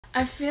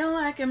I feel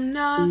like I'm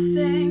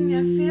nothing,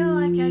 I feel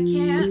like I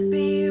can't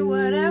be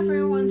what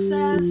everyone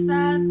says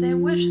that they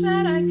wish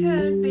that I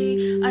could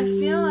be. I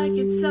feel like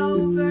it's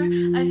over,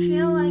 I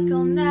feel like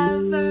I'll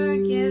never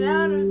get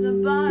out of the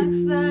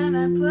box that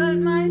I put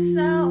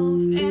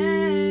myself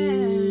in.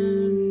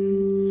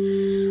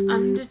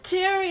 I'm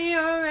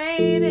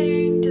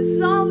deteriorating,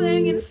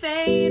 dissolving and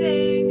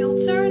fading. I'll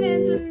turn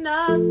into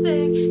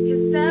nothing,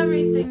 'cause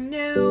everything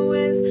new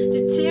is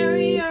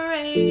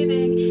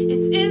deteriorating.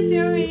 It's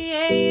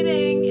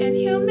infuriating and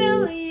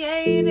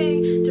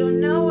humiliating, don't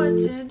know what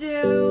to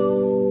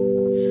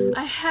do.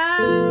 I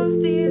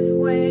have these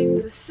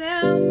wings, a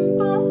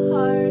simple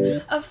heart,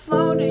 a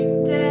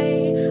floating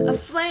day, a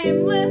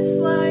flameless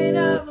light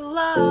of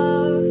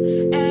love,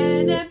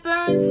 and it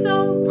burns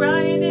so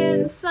bright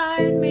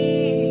inside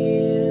me.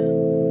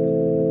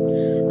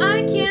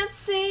 I can't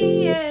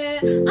see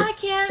it, I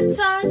can't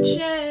touch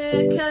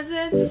it, 'cause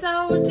it's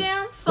so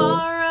damn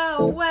far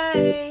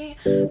away.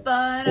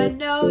 But I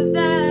know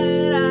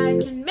that I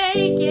can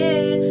make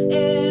it,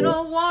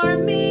 it'll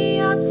warm me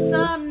up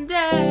someday.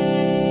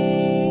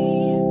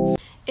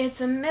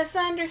 It's a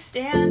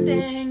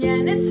misunderstanding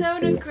and it's so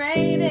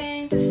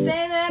degrading to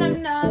say that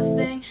I'm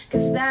nothing,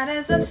 'cause that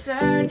is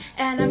absurd.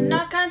 And I'm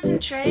not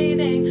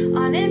concentrating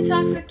on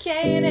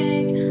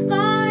intoxicating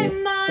my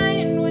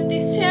mind with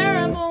these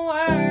terrible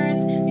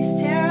words,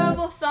 these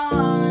terrible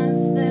thoughts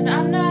that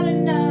I'm not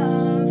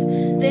enough.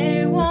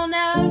 They will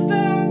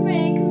never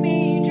make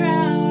me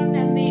drown,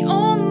 and the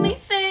only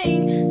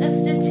thing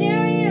that's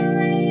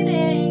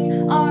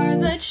deteriorating are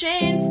the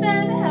chains